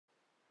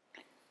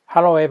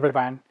Hello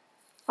everyone.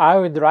 I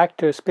would like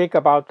to speak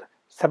about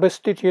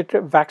substitute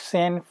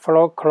vaccine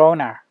for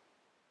corona.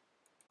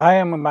 I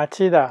am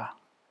Machida.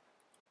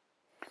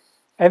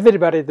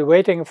 Everybody is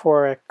waiting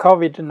for a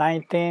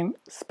COVID-19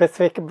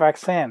 specific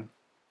vaccine.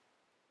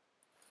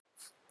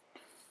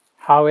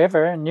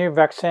 However, new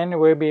vaccine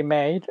will be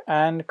made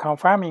and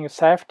confirming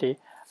safety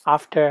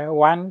after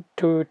 1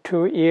 to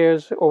 2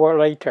 years or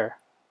later.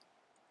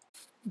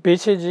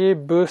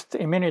 BCG boost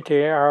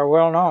immunity are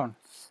well known.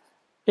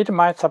 It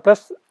might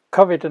suppress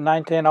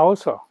COVID-19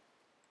 also.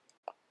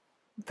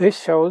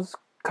 This shows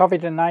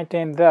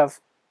COVID-19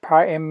 deaths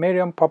per a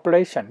million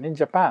population in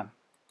Japan.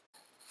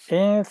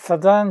 In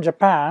southern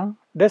Japan,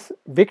 less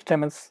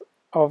victims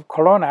of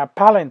corona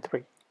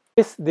apparently.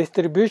 This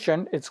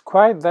distribution is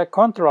quite the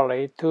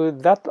contrary to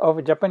that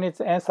of Japanese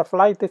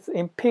encephalitis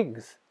in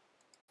pigs.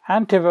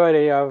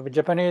 Antibody of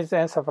Japanese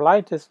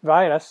encephalitis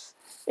virus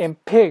in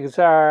pigs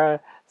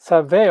are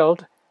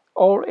surveilled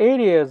all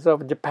areas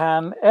of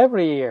Japan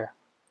every year.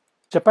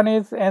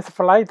 Japanese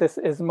encephalitis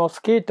is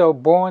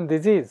mosquito-borne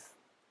disease.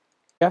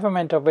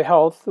 Government of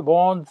Health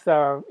warns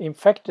the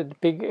infected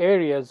pig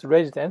areas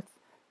residents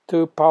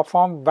to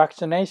perform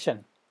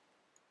vaccination.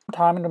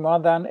 Sometimes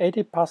more than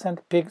 80%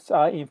 pigs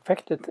are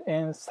infected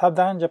in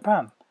southern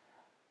Japan.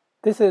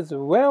 This is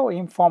well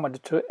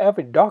informed to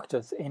every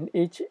doctor in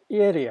each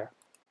area.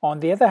 On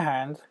the other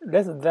hand,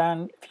 less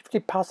than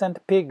 50%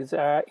 pigs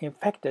are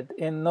infected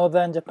in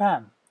northern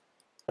Japan.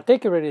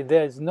 Particularly,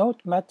 there is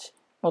not much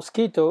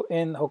mosquito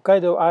in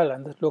Hokkaido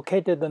Island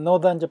located in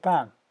northern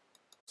Japan.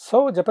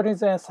 So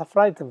Japanese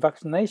encephalitis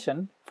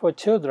vaccination for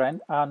children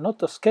are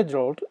not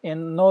scheduled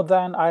in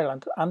Northern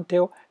Ireland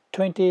until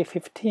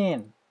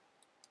 2015.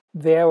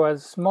 There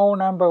was a small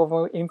number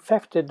of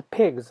infected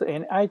pigs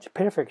in Eiichi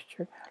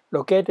prefecture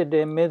located in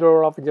the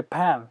middle of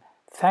Japan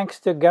thanks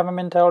to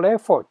governmental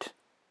effort.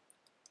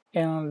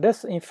 In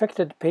this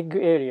infected pig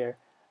area,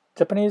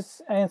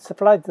 Japanese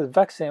encephalitis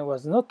vaccine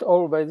was not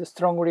always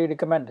strongly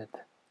recommended.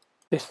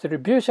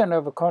 Distribution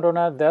of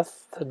corona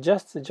deaths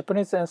suggests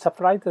Japanese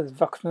encephalitis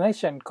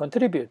vaccination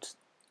contributes.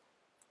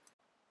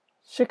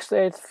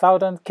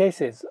 68,000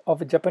 cases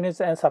of Japanese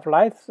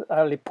encephalitis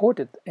are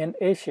reported in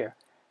Asia.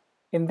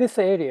 In this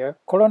area,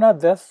 corona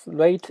death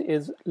rate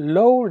is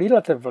low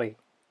relatively.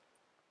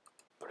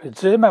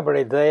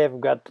 Presumably they have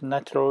got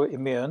natural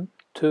immune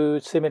to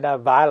similar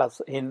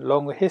virus in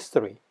long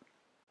history.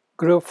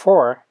 Group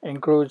 4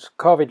 includes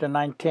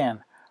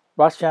COVID-19,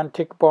 Russian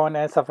tick-borne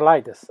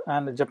encephalitis,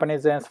 and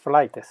Japanese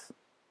encephalitis.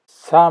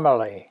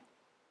 Summary: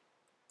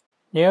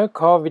 new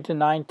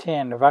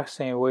COVID-19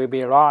 vaccine will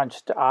be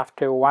launched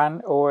after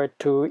 1 or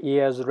 2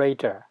 years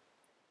later.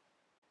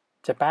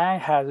 Japan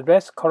has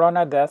less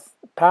corona deaths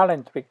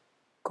apparently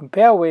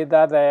compared with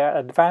other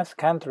advanced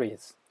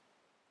countries.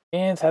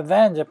 In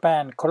southern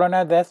Japan,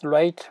 corona death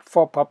rate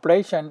for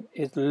population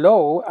is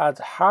low as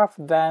half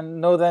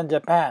than northern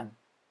Japan.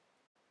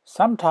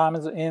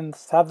 Sometimes in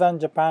southern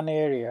Japan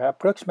area,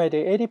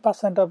 approximately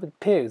 80% of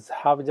pigs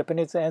have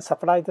Japanese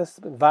encephalitis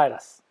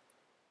virus.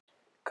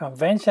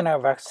 Conventional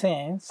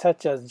vaccines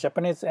such as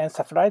Japanese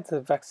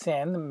encephalitis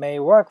vaccine may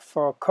work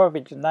for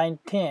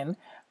COVID-19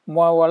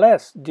 more or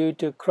less due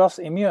to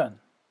cross-immune.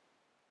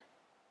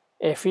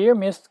 If you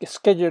miss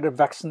scheduled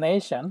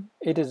vaccination,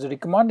 it is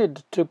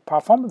recommended to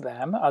perform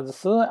them as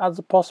soon as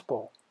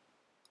possible.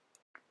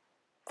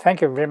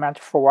 Thank you very much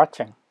for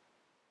watching.